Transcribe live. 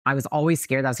I was always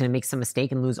scared that I was going to make some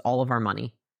mistake and lose all of our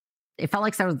money. It felt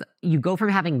like you go from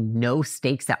having no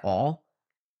stakes at all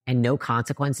and no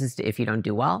consequences if you don't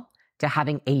do well to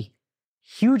having a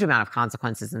huge amount of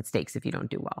consequences and stakes if you don't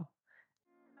do well.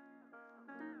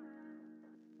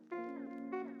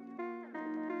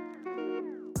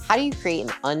 How do you create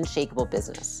an unshakable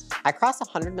business? I crossed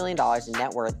 $100 million in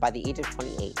net worth by the age of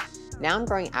 28. Now I'm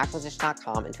growing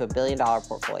Acquisition.com into $1 billion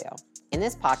portfolio. In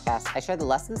this podcast, I share the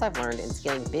lessons I've learned in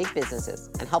scaling big businesses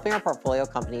and helping our portfolio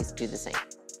companies do the same.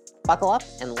 Buckle up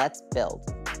and let's build.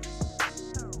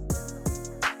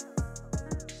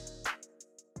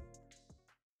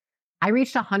 I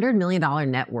reached $100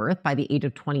 million net worth by the age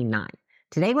of 29.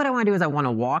 Today, what I want to do is I want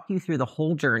to walk you through the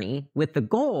whole journey with the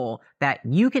goal that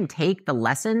you can take the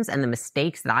lessons and the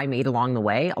mistakes that I made along the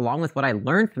way, along with what I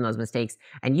learned from those mistakes,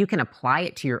 and you can apply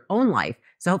it to your own life.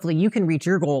 So hopefully you can reach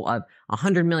your goal of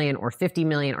 100 million or 50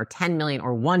 million or 10 million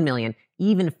or 1 million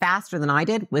even faster than I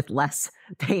did with less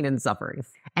pain and suffering.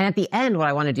 And at the end, what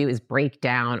I want to do is break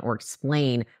down or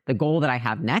explain the goal that I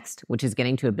have next, which is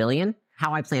getting to $1 billion,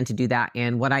 how I plan to do that,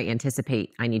 and what I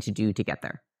anticipate I need to do to get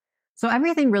there. So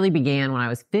everything really began when I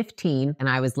was 15 and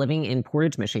I was living in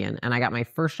Portage, Michigan, and I got my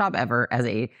first job ever as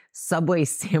a Subway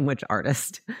sandwich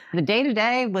artist. The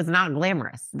day-to-day was not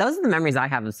glamorous. Those are the memories I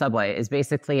have of Subway, is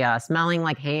basically smelling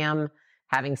like ham,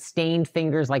 having stained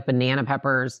fingers like banana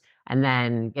peppers, and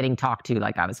then getting talked to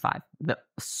like I was 5. The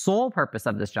sole purpose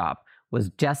of this job was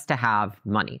just to have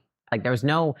money. Like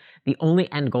the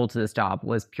only end goal to this job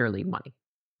was purely money.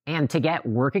 And to get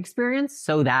work experience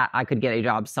so that I could get a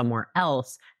job somewhere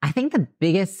else. I think the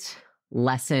biggest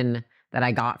lesson that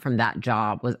I got from that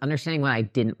job was understanding what I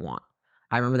didn't want.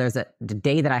 I remember there was the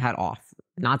day that I had off,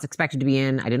 not expected to be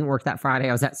in. I didn't work that Friday.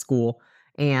 I was at school.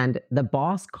 And the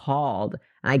boss called,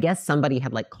 and I guess somebody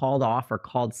had like called off or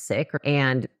called sick,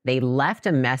 and they left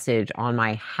a message on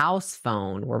my house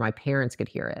phone where my parents could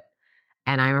hear it.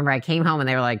 And I remember I came home and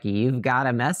they were like, "You've got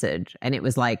a message." And it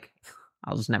was like,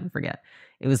 I'll just never forget.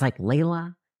 It was like,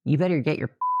 "Layla, you better get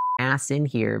your ass in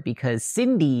here because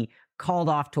Cindy called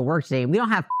off to work today and we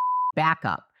don't have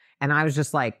backup." And I was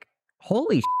just like,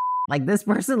 holy like this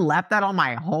person left that on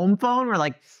my home phone where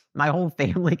like my whole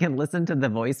family can listen to the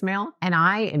voicemail. And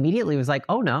I immediately was like,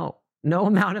 oh no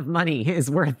amount of money is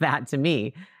worth that to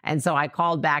me. And so I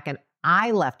called back and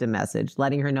I left a message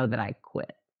letting her know that I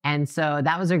quit. And so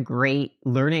that was a great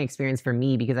learning experience for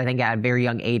me because I think at a very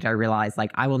young age, I realized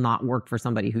like I will not work for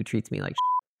somebody who treats me like shit.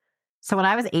 So when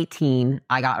I was 18,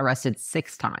 I got arrested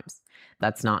 6 times.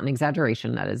 That's not an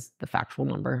exaggeration. That is the factual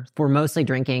number. For mostly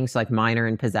drinking, so like minor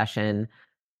in possession.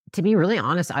 To be really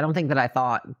honest, I don't think that I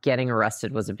thought getting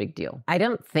arrested was a big deal. I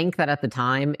don't think that at the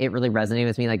time it really resonated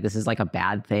with me like this is like a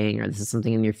bad thing or this is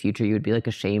something in your future you would be like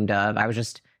ashamed of. I was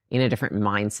just in a different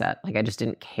mindset. Like I just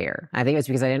didn't care. I think it was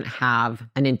because I didn't have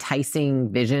an enticing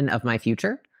vision of my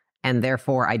future. And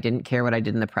therefore I didn't care what I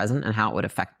did in the present and how it would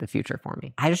affect the future for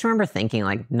me. I just remember thinking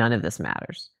like none of this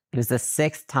matters. It was the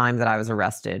 6th time that I was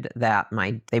arrested that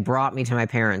they brought me to my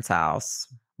parents' house,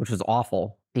 which was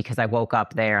awful because I woke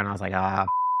up there and I was like,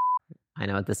 I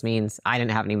know what this means. I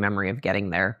didn't have any memory of getting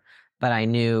there, but I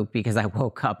knew because I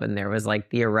woke up and there was like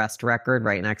the arrest record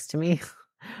right next to me.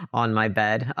 On my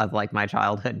bed of like my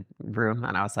childhood room.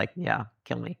 And I was like, yeah,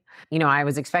 kill me. You know, I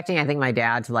was expecting, I think my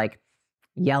dad to like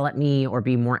yell at me or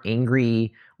be more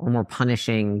angry or more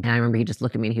punishing. And I remember he just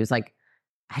looked at me and he was like,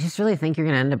 "I just really think you're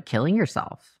going to end up killing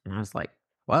yourself." And I was like,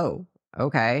 whoa,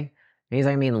 okay. And he's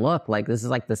like, "I mean, look, like this is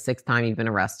like the 6th time you've been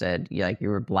arrested. You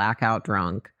were blackout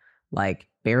drunk, like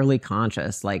barely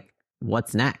conscious. Like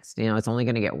what's next? You know, it's only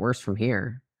going to get worse from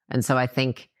here." And so I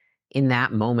think in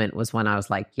that moment was when I was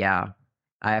like, yeah,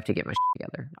 I have to get my shit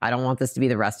together. I don't want this to be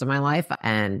the rest of my life.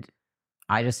 And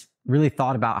I just really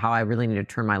thought about how I really need to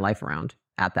turn my life around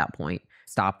at that point.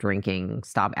 Stop drinking,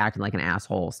 stop acting like an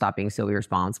asshole, stop being so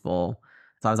irresponsible.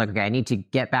 So I was like, okay, I need to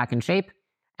get back in shape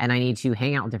and I need to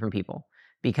hang out with different people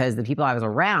because the people I was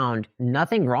around,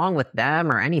 nothing wrong with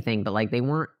them or anything, but like they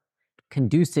weren't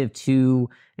conducive to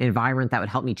an environment that would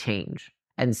help me change.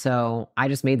 And so I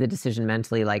just made the decision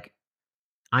mentally, like,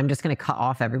 I'm just going to cut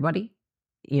off everybody,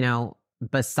 you know,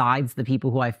 besides the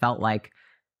people who I felt like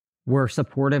were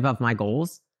supportive of my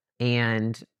goals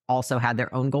and also had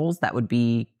their own goals that would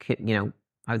be, you know,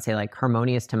 I would say like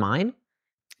harmonious to mine.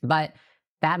 But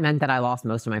that meant that I lost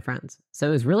most of my friends. So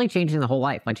it was really changing the whole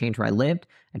life. I changed where I lived.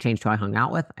 I changed who I hung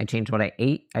out with. I changed what I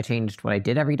ate. I changed what I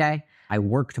did every day. I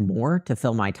worked more to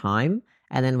fill my time.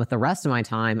 And then with the rest of my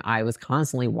time, I was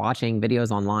constantly watching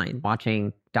videos online,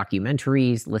 watching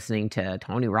documentaries, listening to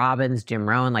Tony Robbins, Jim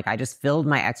Rohn. Like I just filled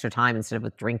my extra time instead of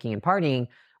with drinking and partying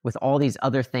with all these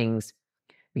other things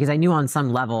because I knew on some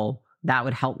level that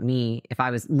would help me. If I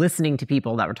was listening to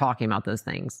people that were talking about those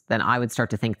things, then I would start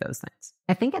to think those things.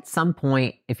 I think at some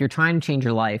point, if you're trying to change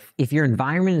your life, if your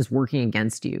environment is working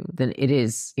against you, then it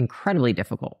is incredibly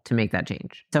difficult to make that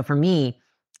change. So for me,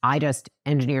 I just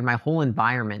engineered my whole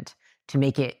environment to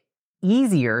make it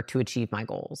easier to achieve my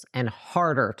goals and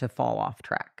harder to fall off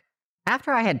track.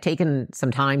 After I had taken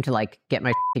some time to like get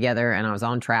my together and I was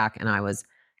on track and I was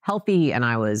healthy and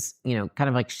I was, kind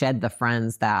of like shed the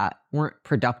friends that weren't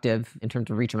productive in terms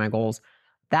of reaching my goals,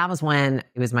 that was when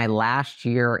it was my last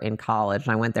year in college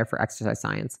and I went there for exercise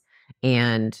science.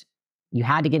 And you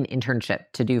had to get an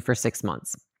internship to do for 6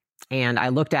 months. And I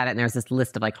looked at it and there's this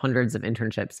list of like hundreds of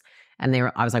internships. And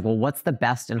I was like, well, what's the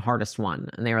best and hardest one?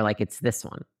 And they were like, it's this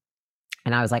one.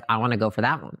 And I was like, I want to go for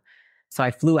that one. So I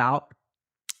flew out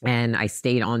and I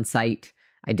stayed on site.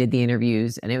 I did the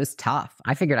interviews and it was tough.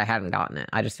 I figured I hadn't gotten it.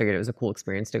 I just figured it was a cool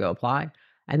experience to go apply.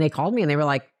 And they called me and they were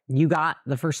like, you got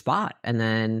the first spot. And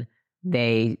then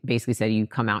they basically said, you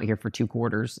come out here for 2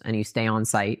 quarters and you stay on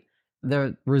site.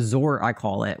 The resort, I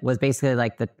call it, was basically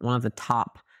like one of the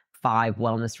top 5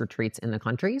 wellness retreats in the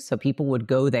country. So people would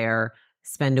go there,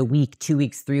 spend a week, 2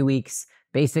 weeks, 3 weeks,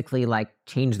 basically like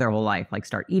change their whole life, like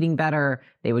start eating better.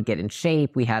 They would get in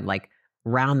shape. We had like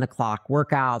round the clock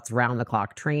workouts, round the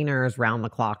clock trainers, round the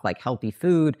clock like healthy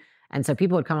food. And so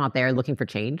people would come out there looking for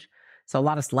change. So a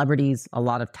lot of celebrities, a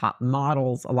lot of top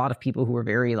models, a lot of people who were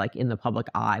very like in the public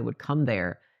eye would come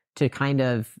there to kind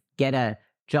of get a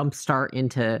jump start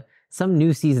into some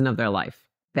new season of their life.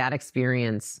 That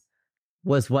experience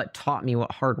was what taught me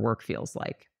what hard work feels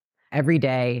like. Every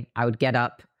day I would get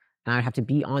up and I would have to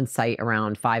be on site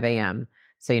around 5 a.m.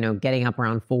 So, getting up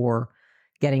around 4,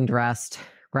 getting dressed,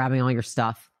 grabbing all your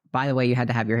stuff. By the way, you had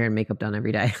to have your hair and makeup done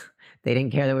every day. They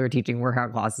didn't care that we were teaching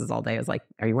workout classes all day. It was like,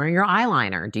 are you wearing your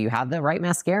eyeliner? Do you have the right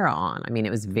mascara on? I mean, it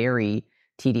was very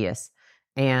tedious.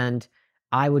 And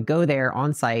I would go there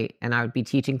on site and I would be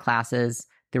teaching classes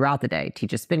throughout the day,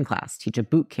 teach a spin class, teach a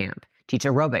boot camp, teach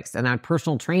aerobics, and I'd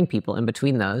personal train people in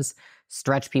between those,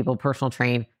 stretch people, personal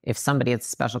train. If somebody, it's a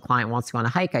special client, wants to go on a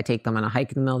hike, I take them on a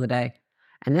hike in the middle of the day.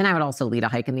 And then I would also lead a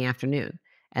hike in the afternoon.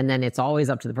 And then it's always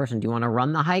up to the person. Do you want to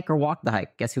run the hike or walk the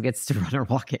hike? Guess who gets to run or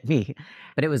walk it? Me.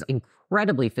 But it was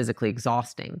incredibly physically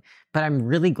exhausting. But I'm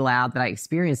really glad that I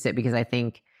experienced it because I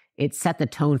think it set the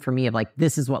tone for me of like,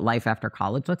 this is what life after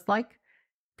college looks like.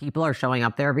 People are showing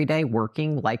up there every day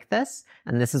working like this,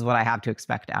 and this is what I have to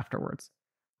expect afterwards.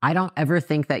 I don't ever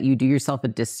think that you do yourself a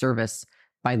disservice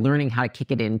by learning how to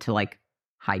kick it into like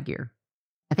high gear.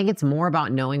 I think it's more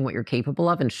about knowing what you're capable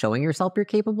of and showing yourself you're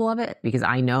capable of it, because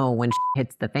I know when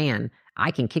hits the fan,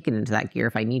 I can kick it into that gear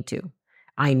if I need to.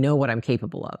 I know what I'm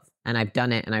capable of, and I've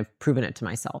done it and I've proven it to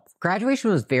myself.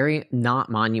 Graduation was very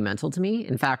not monumental to me.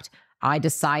 In fact, I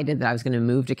decided that I was going to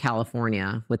move to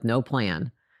California with no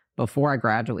plan before I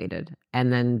graduated.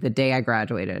 And then the day I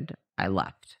graduated, I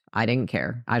left. I didn't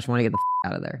care. I just want to get the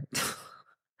out of there.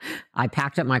 I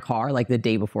packed up my car like the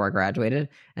day before I graduated.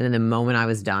 And then the moment I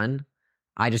was done,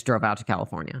 I just drove out to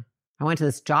California. I went to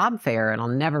this job fair and I'll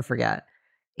never forget.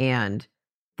 And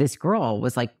this girl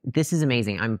was like, this is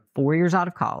amazing. I'm 4 years out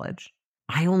of college.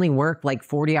 I only work like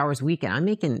 40 hours a week and I'm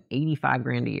making 85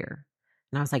 grand a year.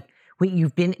 And I was like, wait,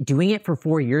 you've been doing it for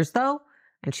 4 years though?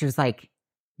 And she was like,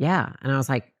 yeah. And I was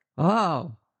like,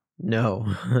 oh,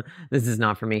 no, this is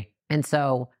not for me. And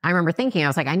so I remember thinking, I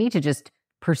was like, I need to just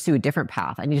pursue a different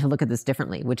path. I need to look at this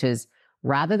differently, which is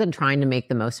rather than trying to make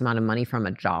the most amount of money from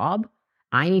a job,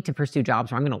 I need to pursue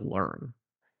jobs where I'm going to learn.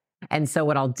 And so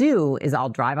what I'll do is I'll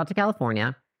drive out to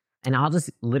California and I'll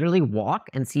just literally walk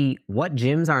and see what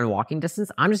gyms are in walking distance.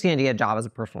 I'm just going to get a job as a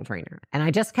personal trainer. And I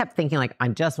just kept thinking like, I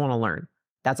just want to learn.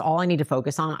 That's all I need to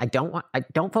focus on. I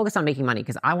don't focus on making money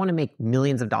because I want to make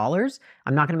millions of dollars.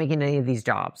 I'm not going to make any of these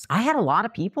jobs. I had a lot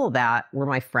of people that were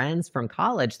my friends from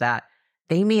college that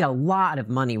they made a lot of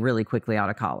money really quickly out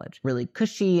of college, really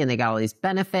cushy, and they got all these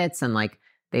benefits and like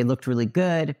they looked really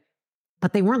good,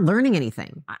 but they weren't learning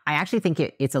anything. I actually think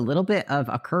it's a little bit of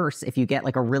a curse if you get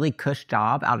like a really cush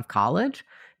job out of college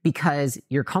because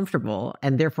you're comfortable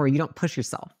and therefore you don't push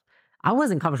yourself. I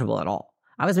wasn't comfortable at all.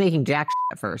 I was making jack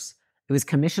shit at first. It was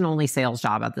commission-only sales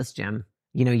job at this gym.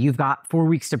 You've got 4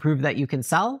 weeks to prove that you can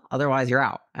sell, otherwise you're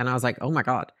out. And I was like, oh my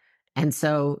God. And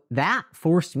so that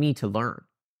forced me to learn.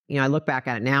 I look back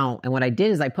at it now, and what I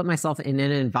did is I put myself in an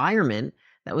environment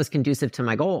that was conducive to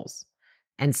my goals.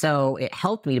 And so it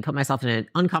helped me to put myself in an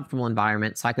uncomfortable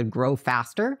environment so I could grow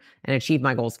faster and achieve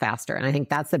my goals faster. And I think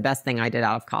that's the best thing I did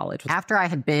out of college. After I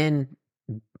had been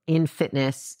in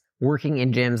fitness, working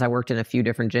in gyms, I worked in a few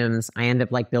different gyms. I ended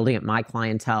up like building up my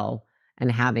clientele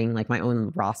and having like my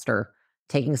own roster,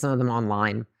 taking some of them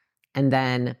online. And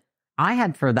then I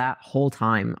had for that whole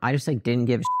time, I just like didn't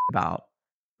give a shit about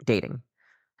dating.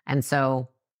 And so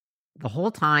the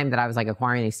whole time that I was like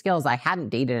acquiring these skills, I hadn't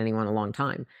dated anyone in a long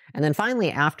time. And then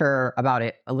finally, after about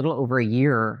a little over a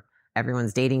year,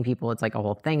 everyone's dating people. It's like a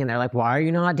whole thing. And they're like, why are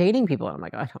you not dating people? And I'm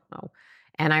like, I don't know.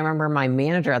 And I remember my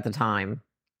manager at the time,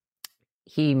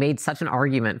 he made such an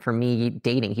argument for me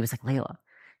dating. He was like, Layla,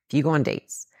 if you go on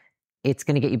dates, it's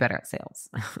going to get you better at sales.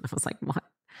 I was like, what?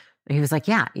 And he was like,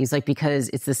 yeah. He's like, because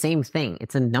it's the same thing.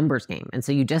 It's a numbers game. And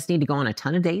so you just need to go on a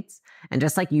ton of dates. And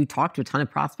just like you talk to a ton of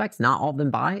prospects, not all of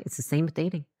them buy. It's the same with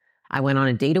dating. I went on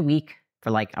a date a week for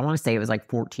like, I want to say it was like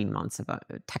 14 months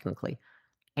technically.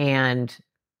 And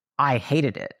I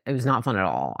hated it. It was not fun at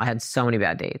all. I had so many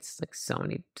bad dates, like so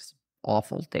many just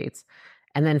awful dates.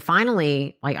 And then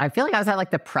finally, like, I feel like I was at like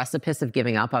the precipice of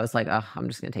giving up. I was like, oh, I'm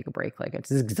just going to take a break. Like,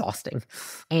 it's exhausting.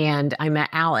 And I met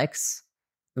Alex,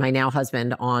 my now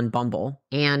husband, on Bumble.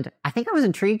 And I think I was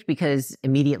intrigued because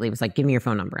immediately it was like, give me your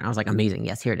phone number. And I was like, amazing.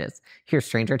 Yes, here it is. Here,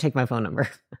 stranger, take my phone number.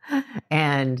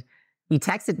 And he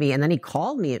texted me and then he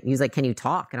called me. He was like, can you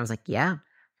talk? And I was like, yeah.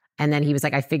 And then he was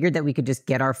like, I figured that we could just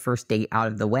get our first date out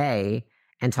of the way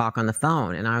and talk on the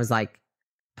phone. And I was like,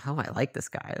 oh, I like this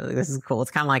guy. This is cool. It's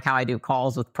kind of like how I do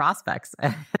calls with prospects.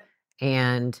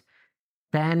 And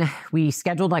then we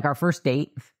scheduled like our first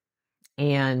date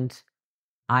and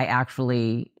I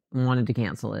actually wanted to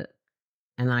cancel it.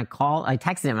 And then I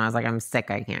texted him and I was like, I'm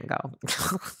sick. I can't go.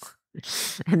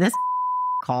 And this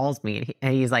calls me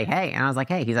and he's like, hey. And I was like,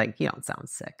 hey. He's like, you don't sound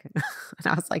sick. And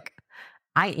I was like,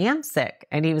 I am sick.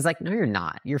 And he was like, no, you're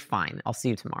not. You're fine. I'll see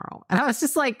you tomorrow. And I was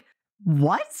just like,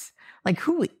 what? Like,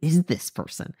 who is this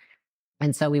person?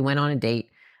 And so we went on a date.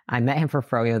 I met him for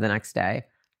Froyo the next day.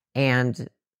 And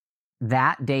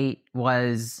that date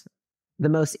was the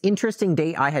most interesting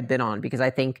date I had been on because I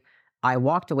think I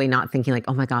walked away not thinking like,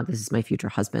 oh my God, this is my future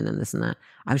husband and this and that.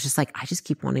 I was just like, I just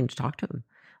keep wanting to talk to him.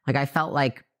 Like, I felt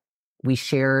like we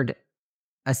shared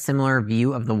a similar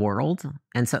view of the world.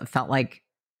 And so it felt like,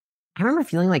 I remember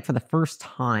feeling like for the first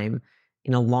time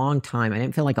in a long time, I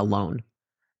didn't feel like alone.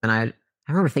 And I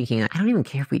remember thinking, I don't even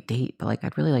care if we date, but like,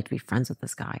 I'd really like to be friends with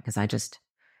this guy because I just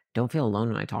don't feel alone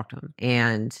when I talk to him.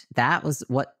 And that was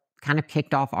what kind of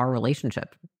kicked off our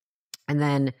relationship. And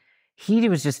then he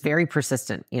was just very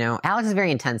persistent. You know, Alex is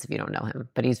very intense if you don't know him,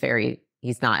 but he's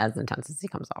not as intense as he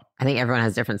comes off. I think everyone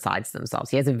has different sides to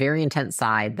themselves. He has a very intense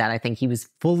side that I think he was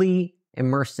fully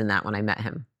immersed in that when I met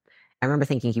him. I remember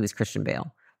thinking he was Christian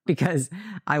Bale because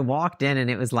I walked in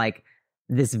and it was like,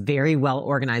 this very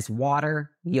well-organized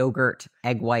water, yogurt,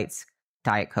 egg whites,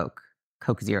 Diet Coke,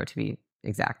 Coke Zero to be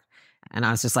exact. And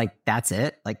I was just like, that's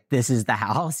it? Like, this is the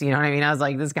house? You know what I mean? I was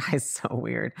like, this guy is so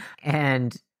weird.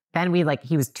 And then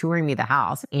he was touring me the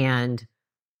house and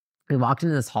we walked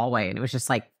into this hallway and it was just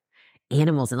like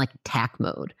animals in like attack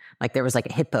mode. Like there was like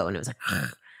a hippo and it was like,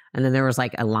 and then there was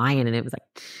like a lion and it was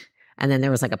like, and then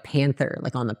there was like a panther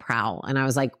like on the prowl. And I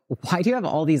was like, why do you have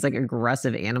all these like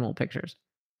aggressive animal pictures?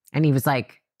 And he was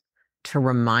like, to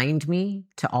remind me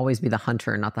to always be the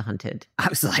hunter, not the hunted. I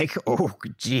was like, oh,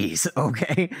 geez,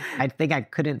 okay. I think I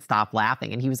couldn't stop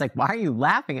laughing. And he was like, why are you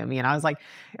laughing at me? And I was like,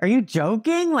 are you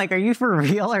joking? Like, are you for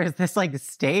real? Or is this like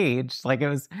staged? Like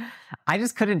I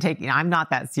just couldn't take, I'm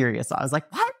not that serious. So I was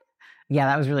like, what? Yeah,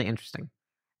 that was really interesting.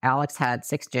 Alex had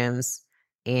 6 gyms.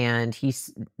 And he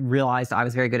realized I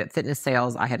was very good at fitness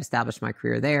sales. I had established my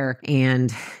career there.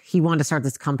 And he wanted to start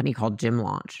this company called Gym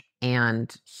Launch.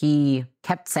 And he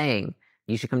kept saying,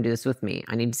 you should come do this with me.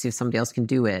 I need to see if somebody else can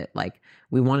do it. Like,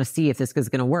 we want to see if this is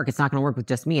going to work. It's not going to work with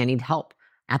just me. I need help.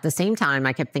 At the same time,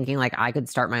 I kept thinking like I could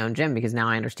start my own gym because now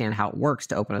I understand how it works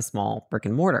to open a small brick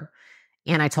and mortar.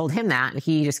 And I told him that, and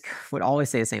he just would always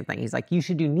say the same thing. He's like, you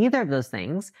should do neither of those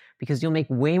things because you'll make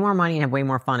way more money and have way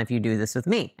more fun if you do this with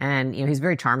me. And, you know, he's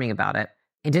very charming about it.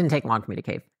 It didn't take long for me to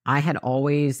cave. I had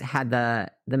always had the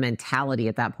mentality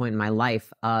at that point in my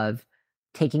life of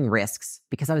taking risks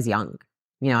because I was young.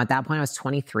 You know, at that point I was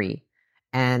 23.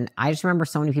 And I just remember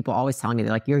so many people always telling me,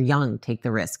 they're like, you're young, take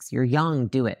the risks. You're young,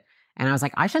 do it. And I was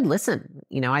like, I should listen.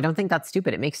 You know, I don't think that's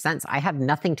stupid. It makes sense. I have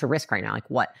nothing to risk right now. Like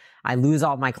what? I lose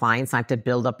all of my clients and I have to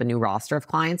build up a new roster of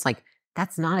clients. Like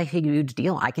that's not a huge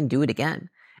deal. I can do it again.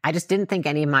 I just didn't think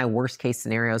any of my worst case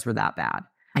scenarios were that bad.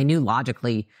 I knew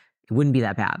logically it wouldn't be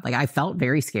that bad. Like I felt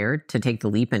very scared to take the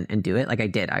leap and do it. Like I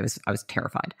did. I was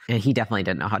terrified. And he definitely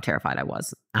didn't know how terrified I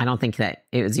was. I don't think that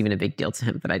it was even a big deal to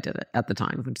him that I did it at the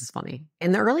time, which is funny.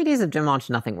 In the early days of Gym Launch,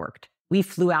 nothing worked. We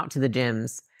flew out to the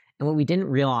gyms. And what we didn't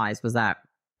realize was that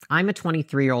I'm a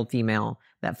 23-year-old female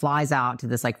that flies out to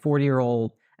this like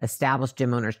 40-year-old established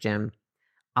gym owner's gym.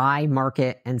 I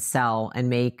market and sell and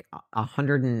make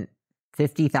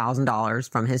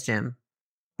 $150,000 from his gym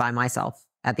by myself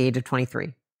at the age of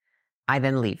 23. I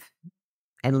then leave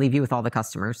and leave you with all the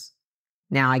customers.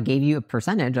 Now, I gave you a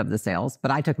percentage of the sales, but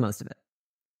I took most of it.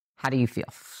 How do you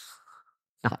feel?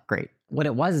 Not great. What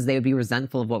it was is they would be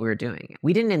resentful of what we were doing.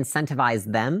 We didn't incentivize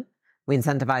them. We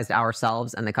incentivized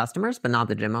ourselves and the customers, but not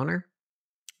the gym owner.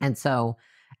 And so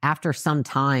after some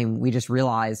time, we just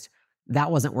realized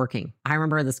that wasn't working. I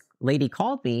remember this lady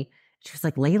called me. She was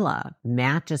like, Layla,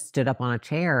 Matt just stood up on a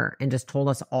chair and just told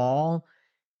us all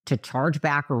to charge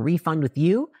back or refund with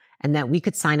you, and that we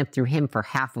could sign up through him for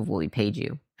half of what we paid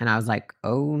you. And I was like,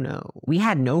 oh no. We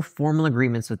had no formal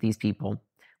agreements with these people.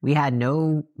 We had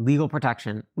no legal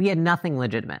protection. We had nothing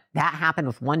legitimate. That happened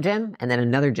with one gym, and then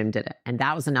another gym did it. And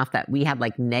that was enough that we had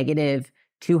like negative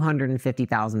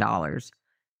 $250,000.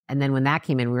 And then when that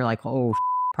came in, we were like, oh,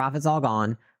 profit's all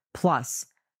gone. Plus,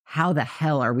 how the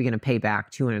hell are we going to pay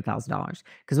back $200,000?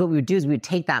 Because what we would do is we would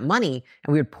take that money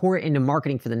and we would pour it into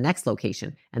marketing for the next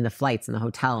location and the flights and the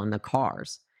hotel and the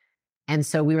cars. And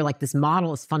so we were like, this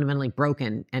model is fundamentally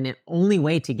broken. And the only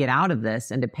way to get out of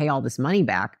this and to pay all this money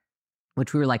back,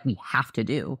 which we were like, we have to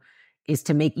do, is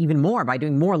to make even more by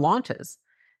doing more launches.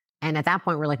 And at that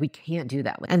point, we're like, we can't do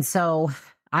that. And so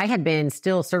I had been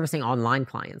still servicing online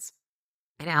clients.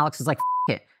 And Alex was like,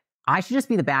 it. I should just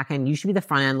be the back end. You should be the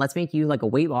front end. Let's make you like a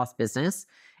weight loss business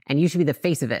and you should be the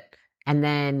face of it. And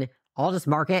then I'll just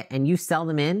market and you sell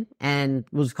them in and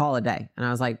we'll just call it a day. And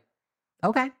I was like,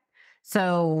 okay.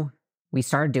 So we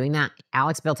started doing that.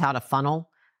 Alex built out a funnel.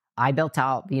 I built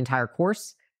out the entire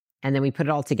course, and then we put it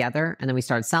all together and then we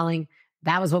started selling.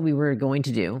 That was what we were going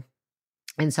to do.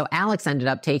 And so Alex ended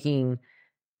up he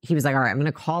was like, all right, I'm going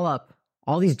to call up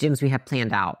all these gyms we have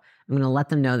planned out. I'm going to let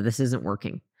them know that this isn't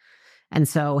working. And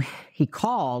so he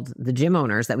called the gym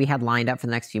owners that we had lined up for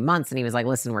the next few months. And he was like,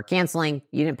 listen, we're canceling.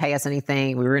 You didn't pay us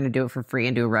anything. We were going to do it for free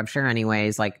and do a rev share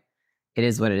anyways. Like, it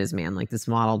is what it is, man. Like, this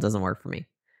model doesn't work for me.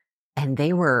 And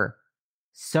they were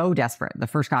so desperate. The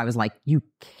first guy was like, you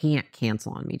can't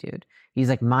cancel on me, dude. He's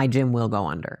like, my gym will go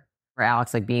under. Or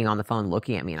Alex, like being on the phone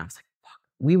looking at me. And I was like, fuck.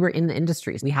 We were in the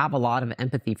industry. We have a lot of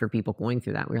empathy for people going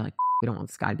through that. We were like, we don't want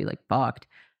this guy to be like fucked.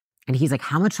 And he's like,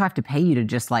 how much do I have to pay you to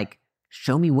just like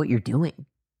show me what you're doing?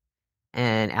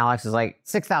 And Alex is like,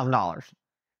 $6,000.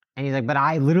 And he's like, but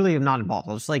I literally am not involved.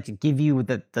 I'll just like give you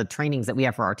the trainings that we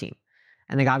have for our team.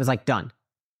 And the guy was like, done.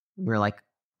 We were like,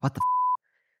 what the f-?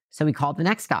 So we called the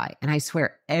next guy. And I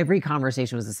swear every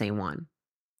conversation was the same one.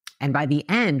 And by the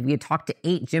end, we had talked to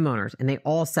 8 gym owners and they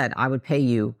all said, I would pay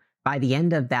you. By the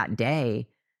end of that day,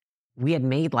 we had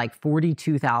made like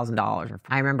 $42,000.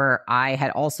 I remember I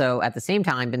had also at the same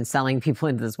time been selling people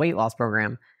into this weight loss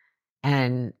program.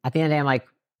 And at the end of the day, I'm like,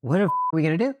 what are we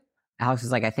going to do? Alex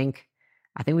was like, I think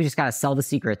we just got to sell the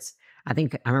secrets. I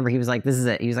remember he was like, this is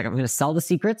it. He was like, I'm going to sell the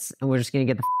secrets and we're just going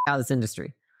to get the out of this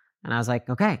industry. And I was like,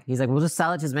 okay. He's like, we'll just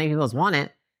sell it to as many people as want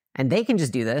it. And they can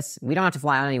just do this. We don't have to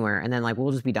fly out anywhere. And then like,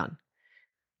 we'll just be done.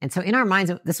 And so in our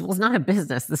minds, this was not a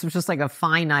business. This was just like a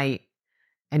finite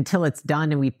until it's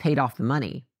done and we paid off the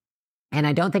money. And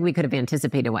I don't think we could have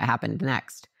anticipated what happened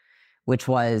next, which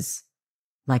was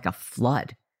like a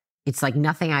flood. It's like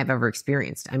nothing I've ever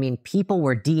experienced. I mean, people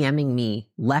were DMing me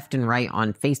left and right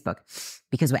on Facebook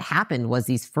because what happened was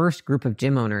these first group of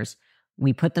gym owners,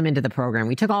 we put them into the program.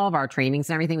 We took all of our trainings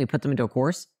and everything. We put them into a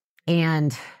course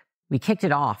and we kicked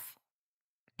it off.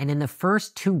 And in the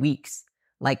first 2 weeks,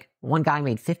 like one guy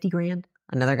made 50 grand,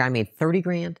 another guy made 30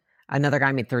 grand, another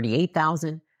guy made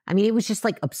 38,000. I mean, it was just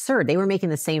like absurd. They were making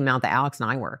the same amount that Alex and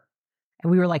I were.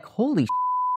 And we were like, holy shit.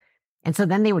 And so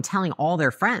then they were telling all their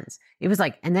friends. It was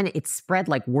like, and then it spread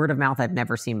like word of mouth I've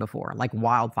never seen before, like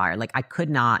wildfire. Like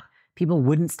people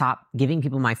wouldn't stop giving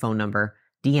people my phone number,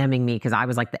 DMing me because I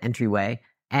was like the entryway.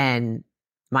 And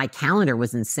my calendar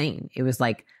was insane. It was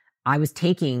like I was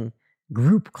taking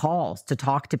group calls to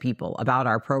talk to people about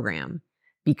our program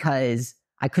because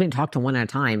I couldn't talk to one at a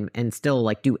time and still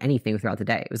like do anything throughout the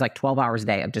day. It was like 12 hours a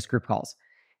day of just group calls.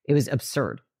 It was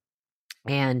absurd.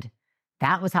 And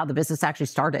that was how the business actually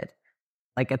started.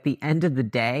 Like at the end of the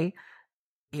day,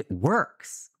 it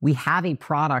works. We have a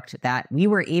product that we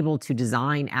were able to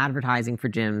design advertising for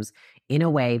gyms in a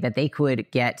way that they could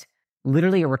get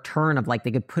literally a return of like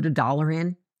they could put $1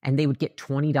 in and they would get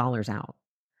 $20 out.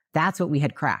 That's what we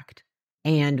had cracked.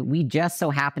 And we just so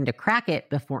happened to crack it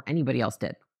before anybody else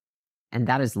did. And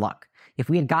that is luck. If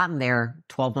we had gotten there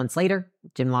 12 months later,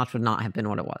 Gym Launch would not have been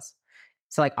what it was.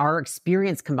 So like our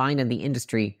experience combined in the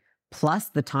industry, plus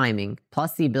the timing,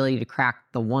 plus the ability to crack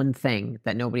the one thing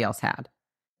that nobody else had,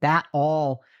 that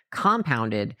all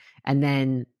compounded. And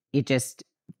then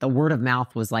the word of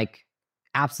mouth was like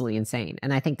absolutely insane.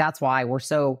 And I think that's why we're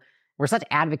so We're such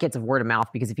advocates of word of mouth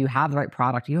because if you have the right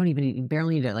product, you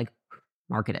barely need to like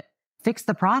market it. Fix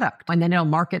the product and then it'll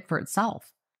market for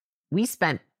itself. We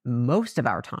spent most of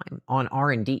our time on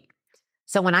R&D.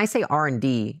 So when I say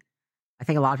R&D, I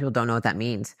think a lot of people don't know what that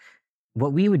means.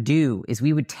 What we would do is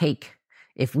we would take,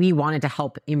 if we wanted to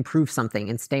help improve something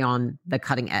and stay on the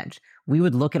cutting edge, we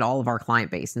would look at all of our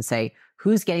client base and say,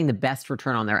 who's getting the best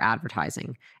return on their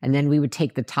advertising? And then we would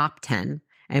take the top 10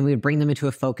 and we would bring them into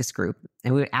a focus group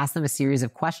and we would ask them a series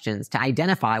of questions to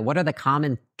identify what are the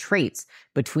common traits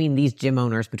between these gym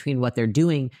owners, between what they're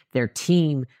doing, their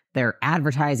team, their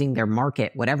advertising, their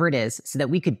market, whatever it is, so that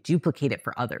we could duplicate it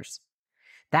for others.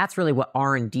 That's really what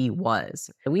R&D was.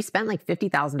 We spent like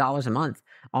 $50,000 a month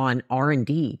on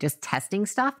R&D, just testing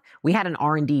stuff. We had an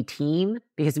R&D team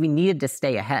because we needed to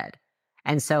stay ahead.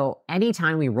 And so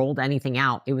anytime we rolled anything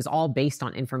out, it was all based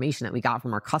on information that we got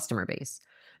from our customer base.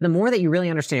 The more that you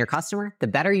really understand your customer, the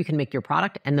better you can make your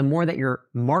product and the more that your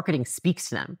marketing speaks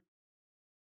to them.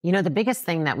 You know, the biggest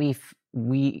thing that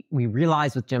we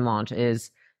realized with Gym Launch is,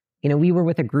 you know, we were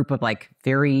with a group of like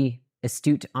very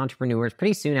astute entrepreneurs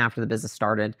pretty soon after the business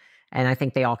started. And I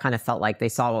think they all kind of felt like they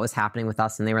saw what was happening with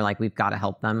us and they were like, we've got to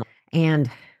help them. And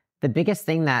the biggest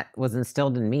thing that was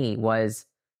instilled in me was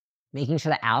making sure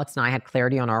that Alex and I had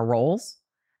clarity on our roles.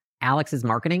 Alex is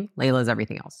marketing, Layla is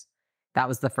everything else. That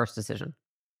was the first decision.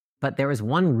 But there was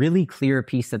one really clear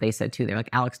piece that they said too. They're like,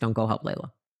 Alex, don't go help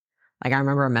Layla. Like I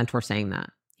remember a mentor saying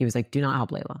that. He was like, do not help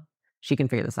Layla. She can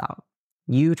figure this out.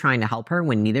 You trying to help her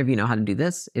when neither of you know how to do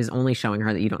this is only showing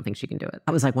her that you don't think she can do it.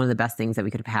 That was like one of the best things that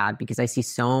we could have had because I see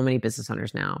so many business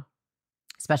owners now,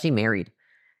 especially married,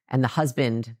 and the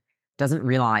husband doesn't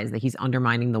realize that he's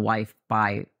undermining the wife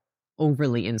by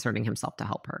overly inserting himself to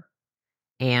help her.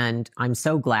 And I'm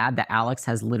so glad that Alex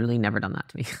has literally never done that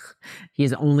to me. He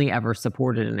has only ever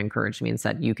supported and encouraged me and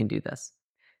said, you can do this.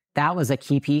 That was a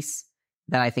key piece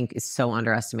that I think is so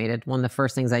underestimated. One of the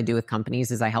first things I do with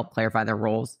companies is I help clarify their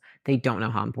roles. They don't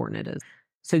know how important it is.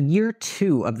 So year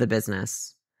 2 of the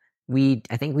business,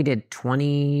 I think we did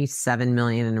 27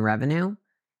 million in revenue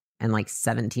and like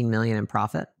 17 million in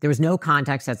profit. There was no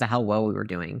context as to how well we were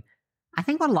doing. I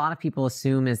think what a lot of people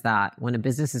assume is that when a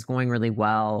business is going really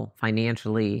well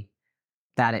financially,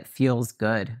 that it feels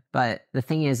good. But the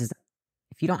thing is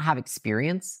if you don't have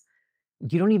experience,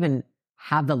 you don't even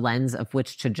have the lens of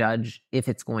which to judge if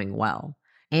it's going well.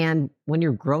 And when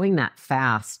you're growing that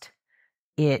fast,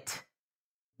 it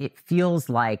feels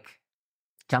like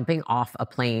jumping off a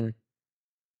plane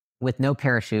with no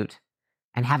parachute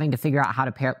and having to figure out how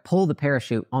to pull the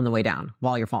parachute on the way down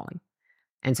while you're falling.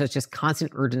 And so it's just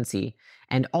constant urgency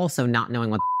and also not knowing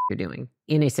what you're doing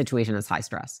in a situation that's high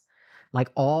stress.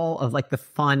 Like all of like the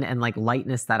fun and like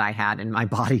lightness that I had in my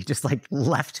body just like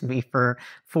left me for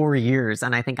 4 years.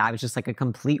 And I think I was just like a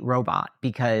complete robot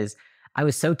because I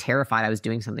was so terrified I was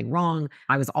doing something wrong.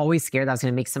 I was always scared that I was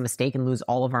going to make some mistake and lose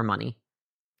all of our money.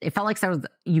 It felt like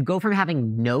you go from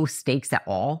having no stakes at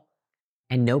all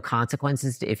and no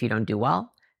consequences if you don't do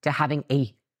well to having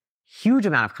a huge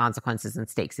amount of consequences and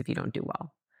stakes if you don't do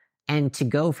well. And to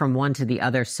go from one to the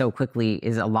other so quickly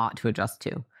is a lot to adjust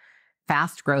to.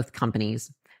 Fast growth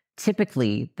companies,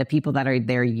 typically the people that are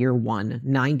there year 1,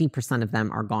 90% of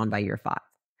them are gone by year 5.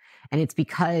 And it's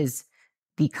because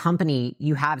the company,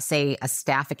 you have, say, a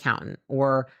staff accountant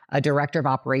or a director of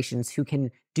operations who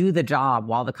can do the job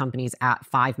while the company's at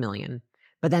 5 million.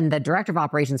 But then the director of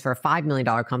operations for a $5 million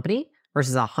company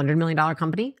versus a $100 million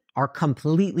company are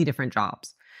completely different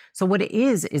jobs. So what it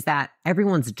is that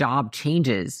everyone's job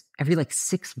changes every like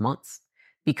 6 months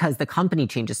because the company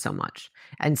changes so much.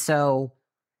 And so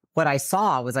what I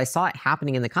saw it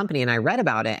happening in the company and I read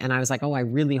about it and I was like, oh, I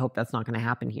really hope that's not going to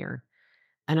happen here.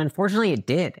 And unfortunately it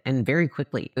did. And very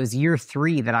quickly, it was year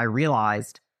 3 that I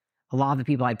realized a lot of the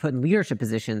people I'd put in leadership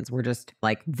positions were just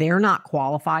like, they're not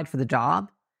qualified for the job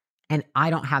and I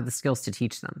don't have the skills to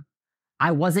teach them.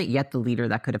 I wasn't yet the leader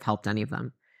that could have helped any of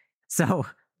them. So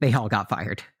they all got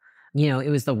fired. You know, it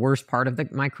was the worst part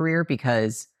of my career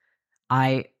because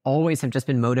I always have just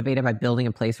been motivated by building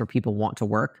a place where people want to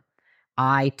work.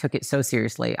 I took it so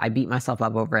seriously. I beat myself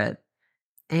up over it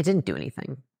and it didn't do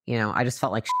anything. You know, I just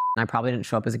felt like and I probably didn't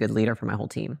show up as a good leader for my whole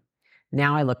team.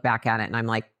 Now I look back at it and I'm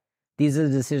like, these are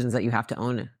the decisions that you have to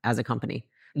own as a company.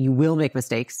 You will make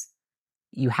mistakes.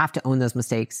 You have to own those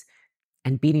mistakes,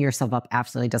 and beating yourself up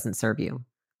absolutely doesn't serve you.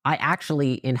 I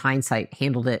actually, in hindsight,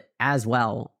 handled it as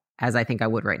well as I think I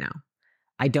would right now.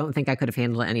 I don't think I could have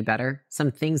handled it any better.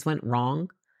 Some things went wrong.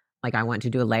 Like I went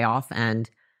to do a layoff and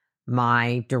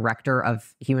my director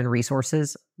of human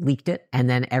resources leaked it. And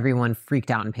then everyone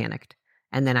freaked out and panicked.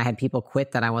 And then I had people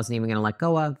quit that I wasn't even going to let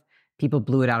go of. people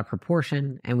blew it out of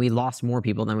proportion and we lost more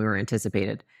people than we were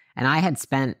anticipated. And I had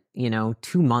spent, 2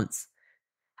 months.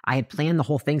 I had planned the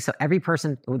whole thing. So every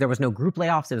person, there was no group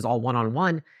layoffs. It was all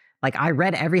one-on-one. Like I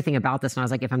read everything about this and I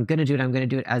was like, if I'm going to do it, I'm going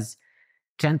to do it as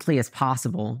gently as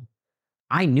possible.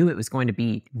 I knew it was going to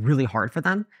be really hard for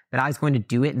them, but I was going to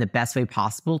do it in the best way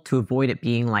possible to avoid it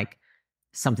being like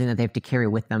something that they have to carry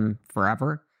with them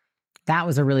forever. That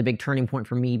was a really big turning point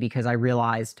for me because I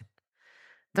realized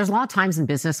there's a lot of times in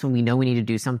business when we know we need to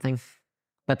do something,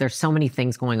 but there's so many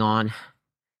things going on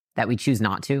that we choose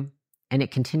not to, and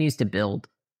it continues to build.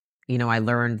 I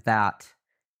learned that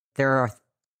there are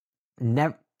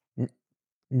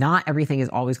not everything is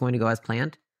always going to go as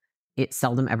planned. It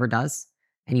seldom ever does.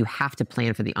 And you have to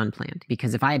plan for the unplanned.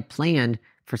 Because if I had planned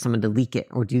for someone to leak it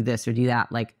or do this or do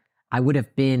that, like I would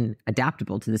have been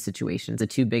adaptable to the situations. The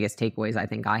two biggest takeaways I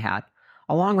think I had,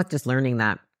 along with just learning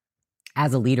that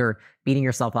as a leader, beating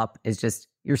yourself up is just,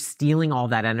 you're stealing all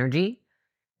that energy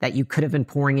that you could have been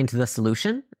pouring into the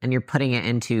solution and you're putting it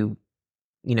into,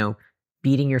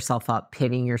 beating yourself up,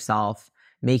 pitting yourself,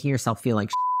 making yourself feel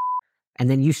like and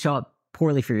then you show up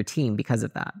poorly for your team because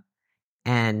of that.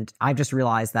 And I've just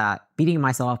realized that beating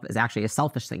myself up is actually a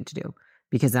selfish thing to do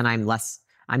because then I'm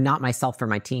not myself for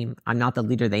my team. I'm not the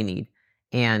leader they need.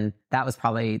 And that was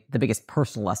probably the biggest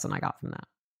personal lesson I got from that.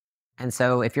 And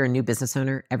so if you're a new business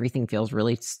owner, everything feels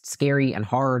really scary and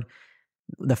hard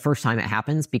the first time it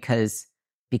happens because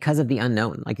of the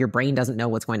unknown. Like your brain doesn't know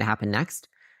what's going to happen next.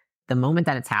 The moment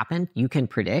that it's happened, you can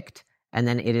predict, and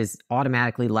then it is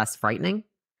automatically less frightening.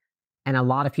 And a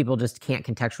lot of people just can't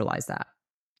contextualize that.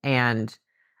 And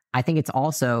I think it's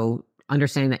also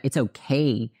understanding that it's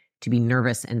okay to be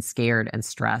nervous and scared and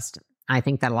stressed. I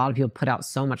think that a lot of people put out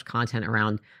so much content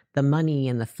around the money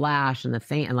and the flash and the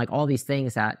fame and like all these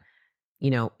things that,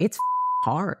 it's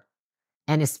hard.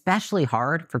 And especially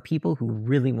hard for people who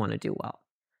really want to do well.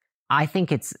 I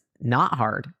think it's not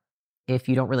hard if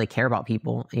you don't really care about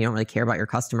people and you don't really care about your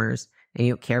customers and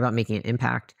you don't care about making an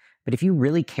impact. But if you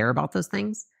really care about those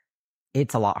things,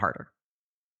 it's a lot harder.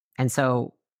 And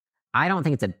so I don't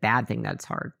think it's a bad thing that it's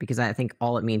hard because I think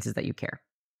all it means is that you care.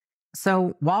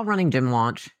 So while running Gym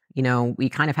Launch, we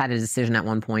kind of had a decision at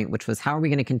one point, which was how are we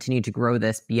going to continue to grow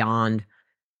this beyond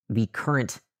the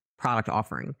current product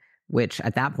offering, which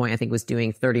at that point I think was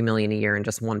doing 30 million a year in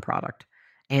just one product.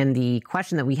 And the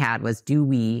question that we had was, do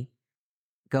we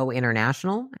go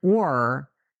international or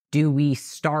do we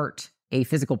start a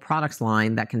physical products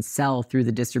line that can sell through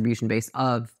the distribution base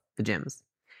of the gyms?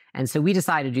 And so we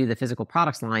decided to do the physical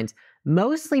products lines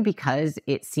mostly because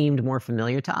it seemed more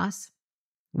familiar to us.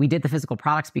 We did the physical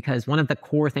products because one of the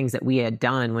core things that we had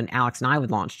done when Alex and I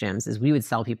would launch gyms is we would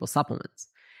sell people supplements.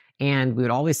 And we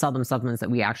would always sell them supplements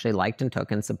that we actually liked and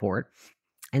took and support.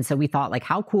 And so we thought, like,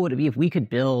 how cool would it be if we could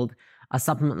build a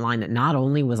supplement line that not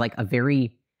only was like a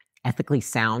very ethically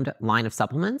sound line of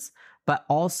supplements, but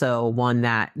also one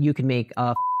that you could make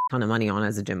a ton of money on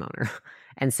as a gym owner.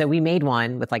 And so we made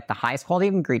one with like the highest quality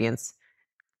of ingredients,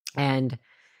 and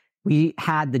we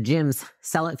had the gyms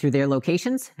sell it through their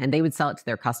locations and they would sell it to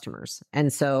their customers.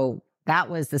 And so that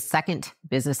was the second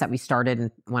business that we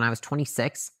started when I was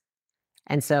 26.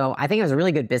 And so I think it was a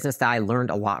really good business that I learned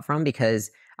a lot from because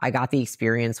I got the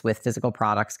experience with physical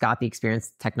products, got the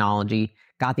experience with technology,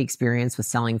 got the experience with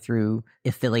selling through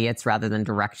affiliates rather than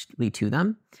directly to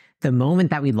them. The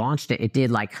moment that we launched it, it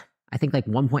did I think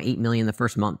 1.8 million the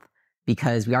first month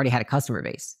because we already had a customer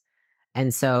base.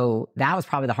 And so that was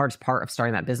probably the hardest part of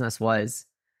starting that business was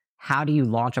how do you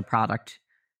launch a product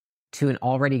to an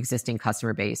already existing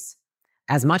customer base?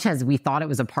 As much as we thought it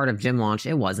was a part of Gym Launch,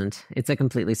 it wasn't. It's a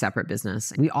completely separate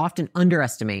business. We often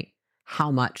underestimate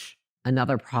how much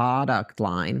another product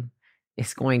line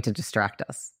is going to distract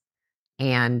us.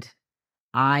 And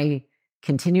I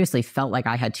continuously felt like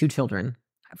I had two children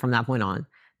from that point on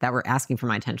that were asking for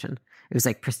my attention. It was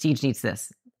like, Prestige needs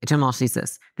this. Gym Launch needs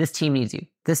this. This team needs you.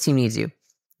 This team needs you.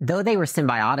 Though they were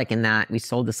symbiotic in that we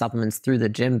sold the supplements through the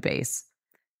gym base,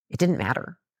 it didn't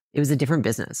matter. It was a different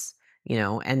business,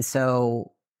 and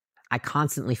so I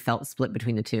constantly felt split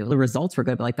between the two. The results were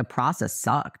good, but the process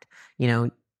sucked.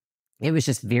 It was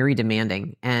just very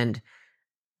demanding. And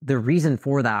the reason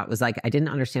for that was I didn't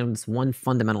understand this one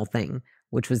fundamental thing,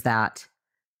 which was that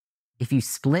if you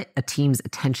split a team's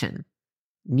attention,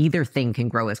 neither thing can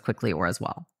grow as quickly or as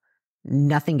well.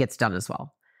 Nothing gets done as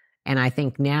well. And I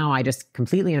think now I just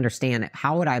completely understand it.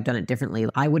 How would I have done it differently?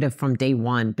 I would have from day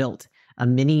one built a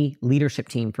mini leadership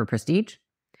team for Prestige,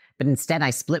 but instead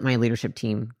I split my leadership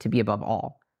team to be above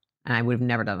all. And I would have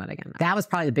never done that again. That was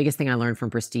probably the biggest thing I learned from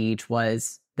Prestige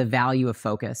was the value of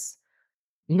focus.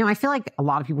 I feel like a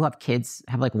lot of people who have kids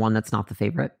have one that's not the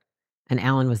favorite. And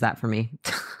Alan was that for me.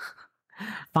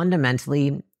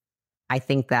 Fundamentally, I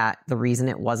think that the reason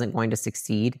it wasn't going to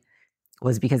succeed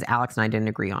was because Alex and I didn't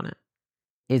agree on it.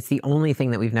 It's the only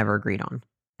thing that we've never agreed on.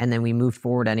 And then we moved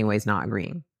forward anyways, not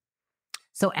agreeing.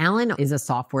 So Alan is a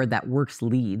software that works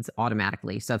leads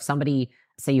automatically. So if somebody,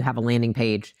 say you have a landing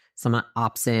page, someone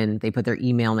opts in, they put their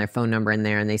email and their phone number in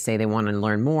there and they say they want to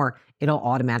learn more, it'll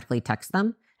automatically text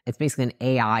them. It's basically an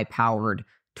AI powered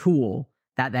tool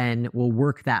that then will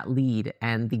work that lead.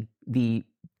 And the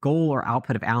goal or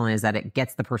output of Alan is that it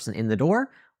gets the person in the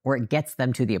door or it gets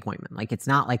them to the appointment. Like it's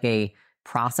not like a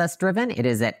process driven, it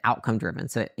is an outcome driven.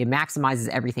 So it maximizes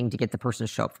everything to get the person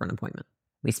to show up for an appointment.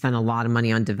 We spent a lot of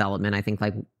money on development. I think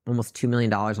like almost $2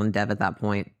 million on dev at that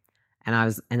point.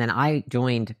 And then I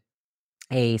joined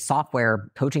a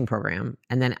software coaching program.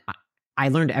 And then I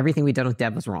learned everything we did with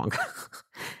dev was wrong.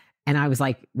 And I was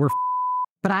like,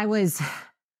 but I was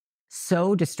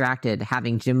so distracted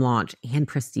having Gym Launch and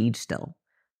Prestige still.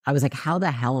 I was like, how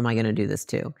the hell am I going to do this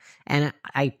too? And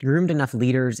I groomed enough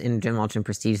leaders in Gym Launch and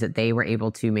Prestige that they were able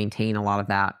to maintain a lot of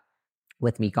that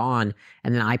with me gone.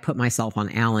 And then I put myself on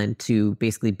Alan to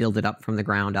basically build it up from the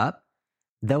ground up.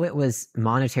 Though it was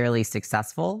monetarily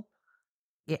successful,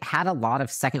 it had a lot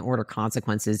of second order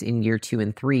consequences in year 2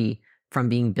 and 3 from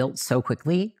being built so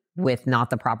quickly with not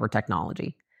the proper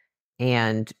technology.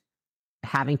 And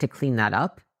having to clean that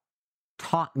up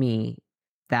taught me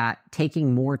that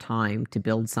taking more time to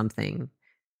build something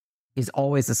is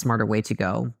always a smarter way to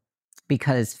go,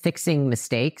 because fixing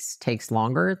mistakes takes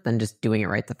longer than just doing it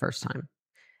right the first time.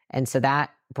 And so that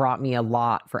brought me a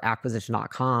lot for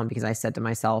acquisition.com, because I said to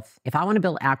myself, if I want to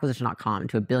build acquisition.com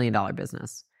into $1 billion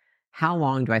business, how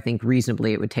long do I think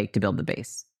reasonably it would take to build the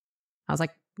base? I was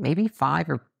like, maybe 5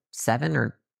 or 7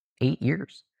 or 8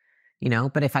 years,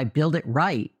 but if I build it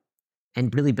right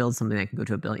and really build something that can go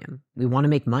to $1 billion, we want to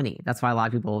make money. That's why a lot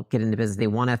of people get into business. They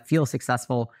want to feel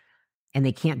successful and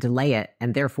they can't delay it.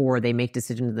 And therefore they make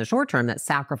decisions in the short term that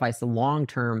sacrifice the long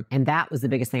term. And that was the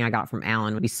biggest thing I got from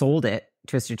Alan. We sold it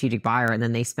to a strategic buyer and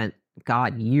then they spent,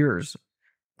 years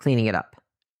cleaning it up.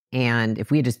 And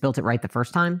if we had just built it right the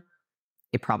first time,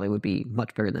 it probably would be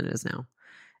much bigger than it is now.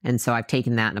 And so I've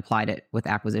taken that and applied it with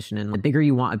acquisition. And the bigger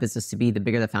you want a business to be, the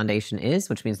bigger the foundation is,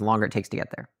 which means the longer it takes to get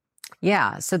there.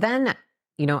 Yeah. So then,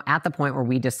 at the point where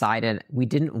we decided we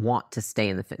didn't want to stay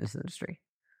in the fitness industry,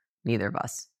 neither of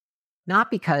us. Not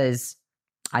because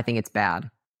I think it's bad,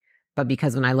 but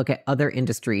because when I look at other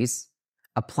industries,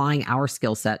 applying our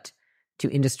skill set to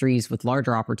industries with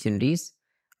larger opportunities,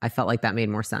 I felt like that made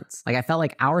more sense. Like I felt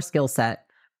like our skill set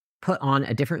put on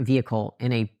a different vehicle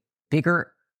in a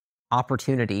bigger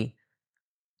opportunity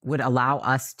would allow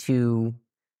us to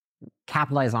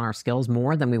capitalize on our skills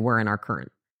more than we were in our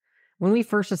current. When we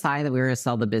first decided that we were going to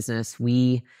sell the business,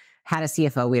 we had a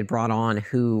CFO we had brought on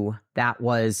who that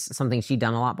was something she'd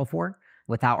done a lot before.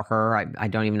 Without her, I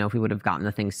don't even know if we would have gotten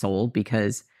the thing sold,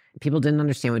 because people didn't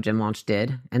understand what Gym Launch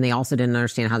did. And they also didn't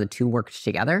understand how the two worked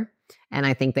together. And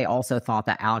I think they also thought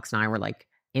that Alex and I were like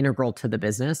integral to the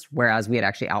business, whereas we had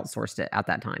actually outsourced it at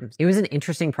that time. It was an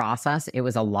interesting process. It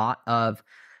was a lot of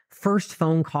first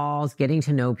phone calls, getting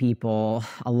to know people,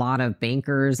 a lot of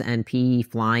bankers and PE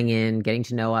flying in, getting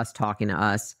to know us, talking to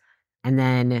us. And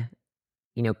then,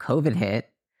 COVID hit,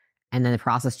 and then the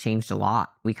process changed a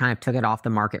lot. We kind of took it off the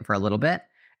market for a little bit.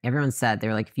 Everyone said, they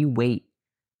were like, if you wait,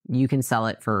 you can sell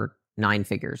it for 9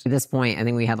 figures. At this point, I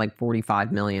think we had like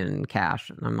 45 million in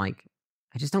cash. And I'm like,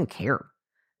 I just don't care.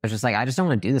 I was just like, I just don't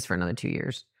want to do this for another 2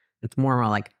 years. It's more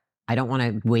like, I don't want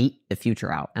to wait the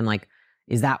future out. And like,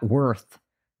 is that worth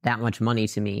that much money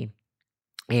to me?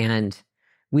 And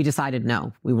we decided,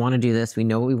 no, we want to do this. We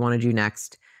know what we want to do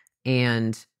next.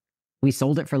 And we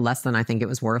sold it for less than I think it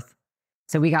was worth.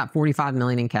 So we got 45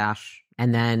 million in cash,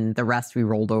 and then the rest we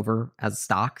rolled over as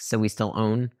stock. So we still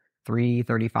own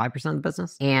 35% of the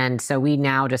business. And so we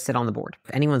now just sit on the board.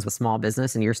 If anyone's a small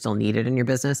business and you're still needed in your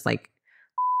business, like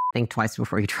think twice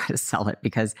before you try to sell it,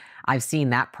 because I've seen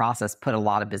that process put a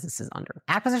lot of businesses under.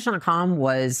 Acquisition.com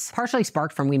was partially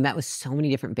sparked from we met with so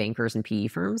many different bankers and PE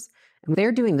firms. And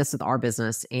they're doing this with our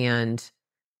business and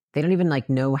they don't even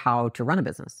know how to run a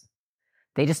business.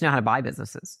 They just know how to buy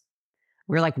businesses.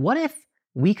 We're like, what if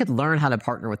we could learn how to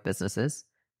partner with businesses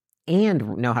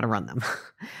and know how to run them?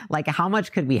 Like, how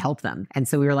much could we help them? And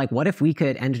so we were like, what if we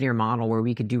could engineer a model where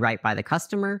we could do right by the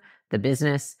customer, the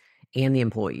business, and the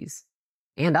employees,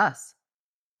 and us?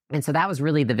 And so that was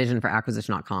really the vision for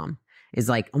acquisition.com, is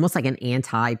like almost like an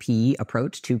anti-PE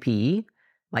approach to PE.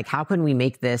 Like, how can we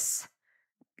make this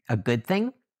a good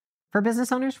thing for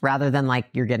business owners rather than like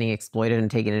you're getting exploited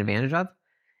and taken advantage of?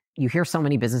 you hear so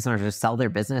many business owners just sell their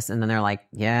business and then they're like,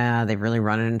 yeah, they've really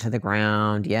run it into the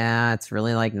ground. Yeah, it's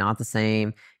really like not the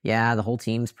same. Yeah, the whole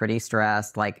team's pretty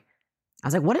stressed. Like, I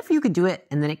was like, what if you could do it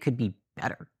and then it could be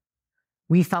better?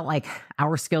 We felt like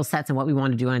our skill sets and what we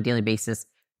wanted to do on a daily basis,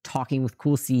 talking with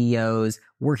cool CEOs,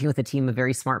 working with a team of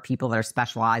very smart people that are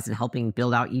specialized in helping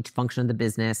build out each function of the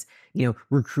business,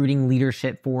 recruiting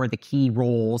leadership for the key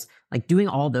roles, like doing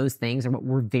all those things are what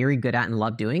we're very good at and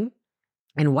love doing.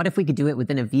 And what if we could do it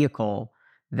within a vehicle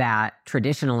that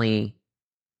traditionally,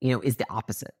 is the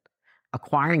opposite?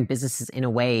 Acquiring businesses in a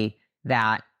way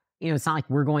that, it's not like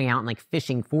we're going out and like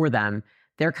fishing for them.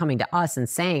 They're coming to us and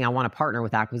saying, I want to partner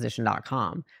with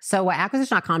Acquisition.com. So what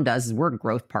Acquisition.com does is we're a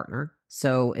growth partner.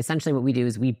 So essentially what we do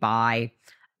is we buy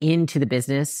into the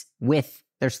business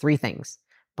there's three things: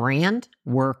 brand,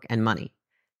 work, and money.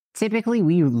 Typically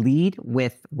we lead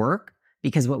with work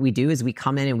because what we do is we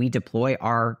come in and we deploy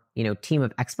our, team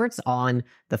of experts on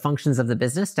the functions of the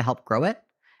business to help grow it.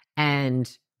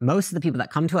 And most of the people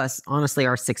that come to us honestly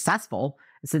are successful.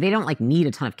 So they don't need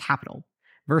a ton of capital.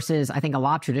 Versus, I think a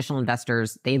lot of traditional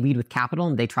investors, they lead with capital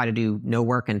and they try to do no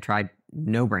work and try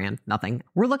no brand, nothing.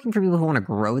 We're looking for people who want to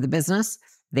grow the business.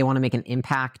 They want to make an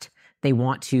impact. They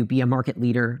want to be a market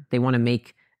leader. They want to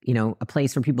make, a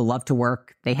place where people love to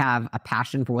work. They have a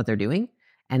passion for what they're doing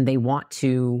and they want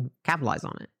to capitalize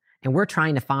on it. And we're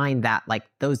trying to find that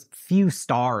those few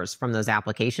stars from those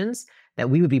applications that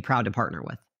we would be proud to partner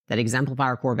with, that exemplify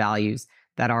our core values,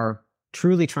 that are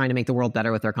truly trying to make the world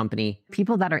better with their company,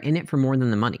 people that are in it for more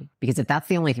than the money. Because if that's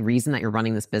the only reason that you're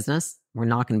running this business, we're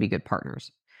not going to be good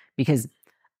partners. Because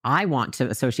I want to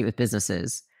associate with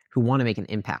businesses who want to make an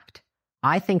impact.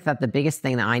 I think that the biggest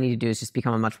thing that I need to do is just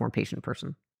become a much more patient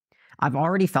person. I've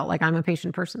already felt like I'm a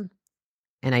patient person,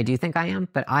 and I do think I am,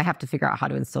 but I have to figure out how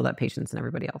to instill that patience in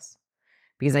everybody else.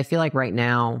 Because I feel like right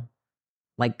now,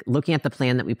 looking at the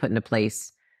plan that we put into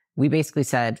place, we basically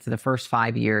said for the first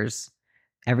 5 years,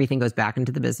 everything goes back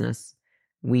into the business.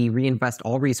 We reinvest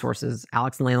all resources.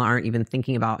 Alex and Layla aren't even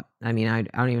thinking about, I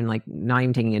don't even not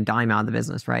even taking a dime out of the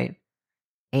business, right?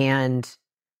 And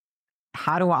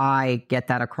how do I get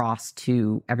that across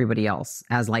to everybody else?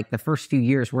 As the first few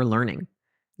years, we're learning.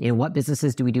 What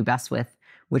businesses do we do best with?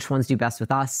 Which ones do best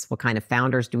with us? What kind of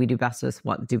founders do we do best with?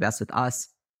 What do best with us?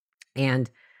 And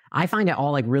I find it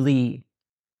all really,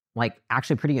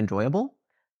 actually pretty enjoyable.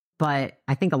 But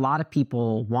I think a lot of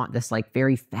people want this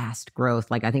very fast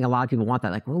growth. I think a lot of people want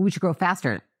that, we should grow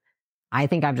faster. I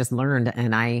think I've just learned,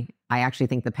 and I actually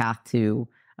think the path to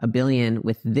 $1 billion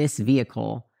with this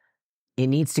vehicle, it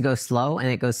needs to go slow, and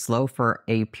it goes slow for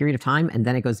a period of time, and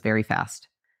then it goes very fast.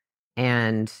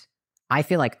 And I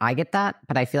feel like I get that,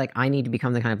 but I feel like I need to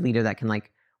become the kind of leader that can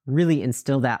really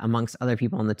instill that amongst other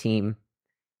people on the team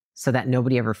so that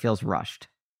nobody ever feels rushed.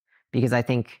 Because I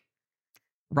think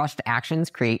rushed actions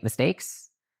create mistakes.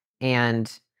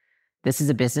 And this is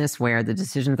a business where the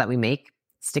decisions that we make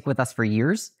stick with us for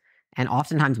years. And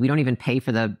oftentimes we don't even pay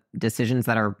for the decisions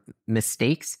that are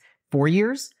mistakes for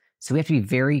years. So we have to be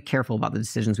very careful about the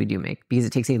decisions we do make because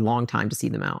it takes a long time to see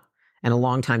them out and a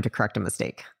long time to correct a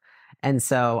mistake. And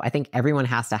so I think everyone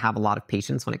has to have a lot of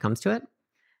patience when it comes to it.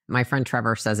 My friend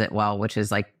Trevor says it well, which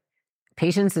is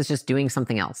patience is just doing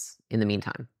something else in the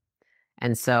meantime.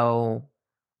 And so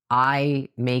I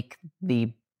make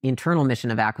the internal mission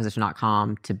of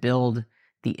Acquisition.com to build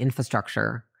the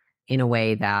infrastructure in a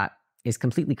way that is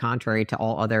completely contrary to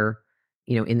all other,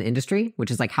 in the industry, which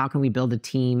is how can we build a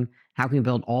team? How can we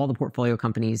build all the portfolio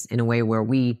companies in a way where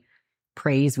we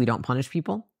praise, we don't punish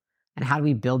people? And how do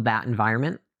we build that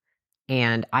environment?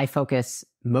 And I focus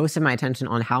most of my attention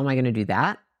on how am I going to do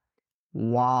that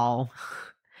while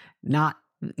not,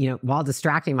 while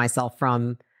distracting myself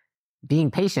from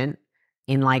being patient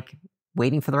in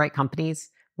waiting for the right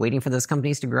companies, waiting for those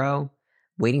companies to grow,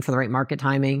 waiting for the right market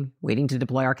timing, waiting to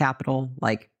deploy our capital.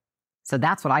 So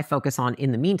that's what I focus on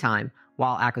in the meantime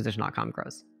while Acquisition.com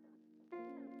grows.